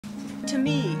To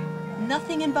me,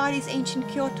 nothing embodies ancient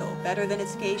Kyoto better than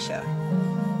its geisha.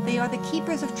 They are the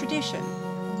keepers of tradition,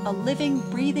 a living,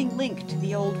 breathing link to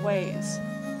the old ways.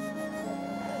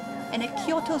 And at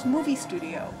Kyoto's movie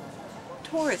studio,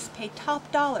 tourists pay top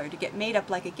dollar to get made up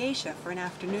like a geisha for an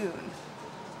afternoon.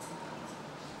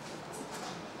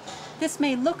 This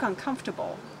may look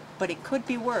uncomfortable, but it could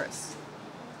be worse.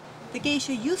 The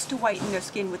geisha used to whiten their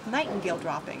skin with nightingale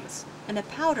droppings and a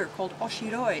powder called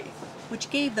oshiroi, which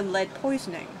gave them lead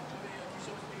poisoning.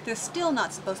 They're still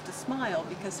not supposed to smile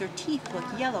because their teeth look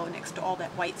yellow next to all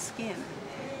that white skin.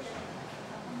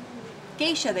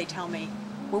 Geisha, they tell me,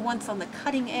 were once on the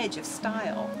cutting edge of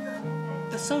style,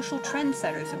 the social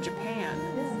trendsetters of Japan.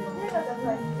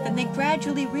 Then they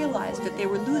gradually realized that they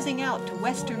were losing out to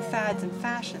Western fads and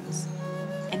fashions,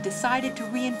 and decided to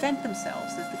reinvent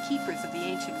themselves as the keepers of the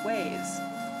ancient ways.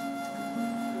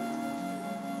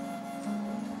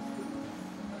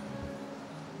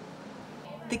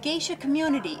 The geisha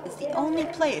community is the only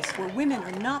place where women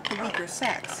are not the weaker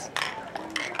sex.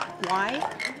 Why?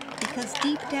 Because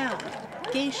deep down,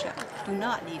 geisha do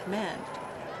not need men.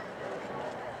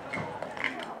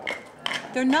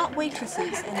 They're not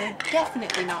waitresses, and they're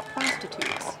definitely not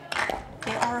prostitutes.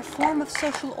 They are a form of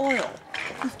social oil,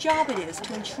 whose job it is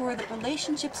to ensure that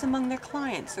relationships among their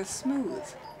clients are smooth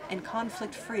and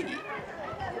conflict-free.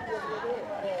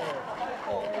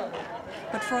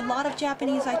 But for a lot of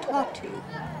Japanese I talk to,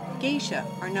 geisha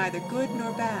are neither good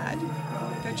nor bad.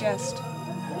 They're just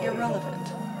irrelevant.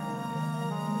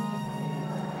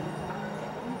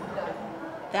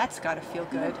 That's gotta feel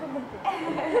good.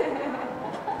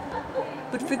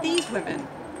 But for these women,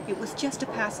 it was just a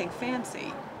passing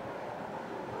fancy.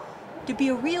 To be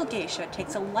a real geisha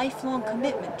takes a lifelong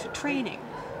commitment to training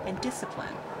and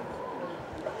discipline.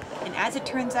 And as it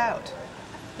turns out,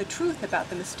 the truth about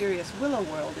the mysterious Willow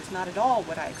World is not at all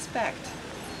what I expect.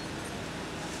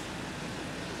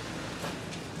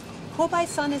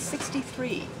 Kobai-san is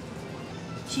 63.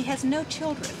 She has no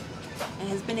children and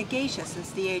has been a geisha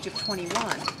since the age of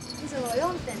 21.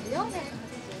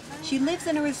 She lives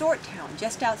in a resort town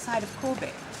just outside of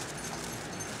Kobe.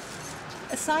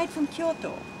 Aside from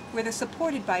Kyoto, where they're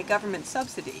supported by government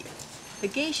subsidy, the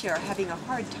geisha are having a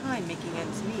hard time making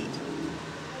ends meet.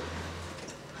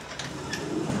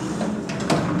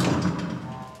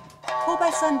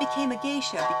 Kobai-san became a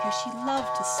geisha because she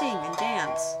loved to sing and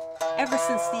dance, ever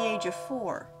since the age of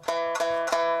 4.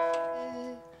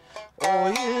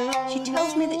 She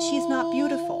tells me that she's not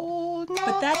beautiful,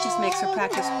 but that just makes her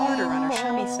practice harder on her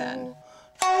shamisen.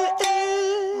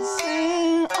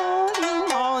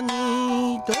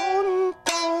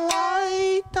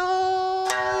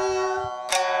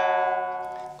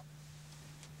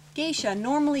 Geisha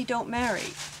normally don't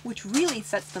marry, which really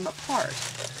sets them apart.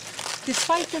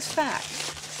 Despite this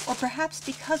fact, or perhaps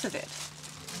because of it,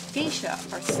 geisha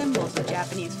are symbols of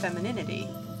Japanese femininity.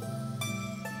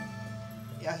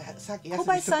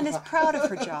 Kobai-san is proud of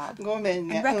her job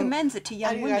and recommends it to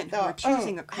young women who are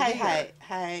choosing a career.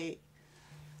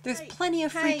 There's plenty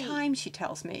of free time, she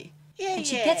tells me, and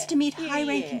she gets to meet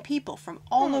high-ranking people from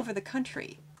all over the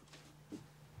country.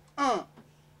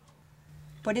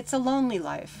 But it's a lonely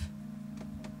life.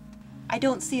 I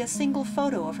don't see a single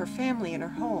photo of her family in her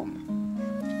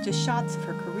home, just shots of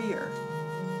her career.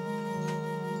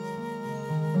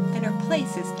 And her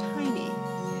place is tiny.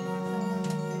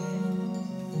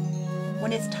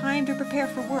 When it's time to prepare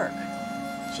for work,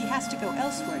 she has to go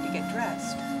elsewhere to get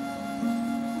dressed.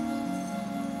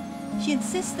 She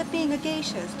insists that being a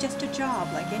geisha is just a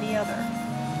job like any other,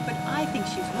 but I think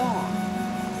she's wrong,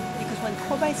 because when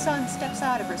Kobai-san steps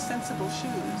out of her sensible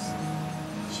shoes,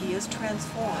 she is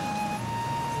transformed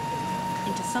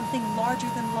into something larger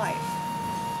than life,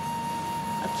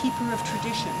 a keeper of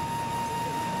tradition.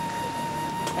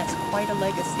 That's quite a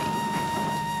legacy.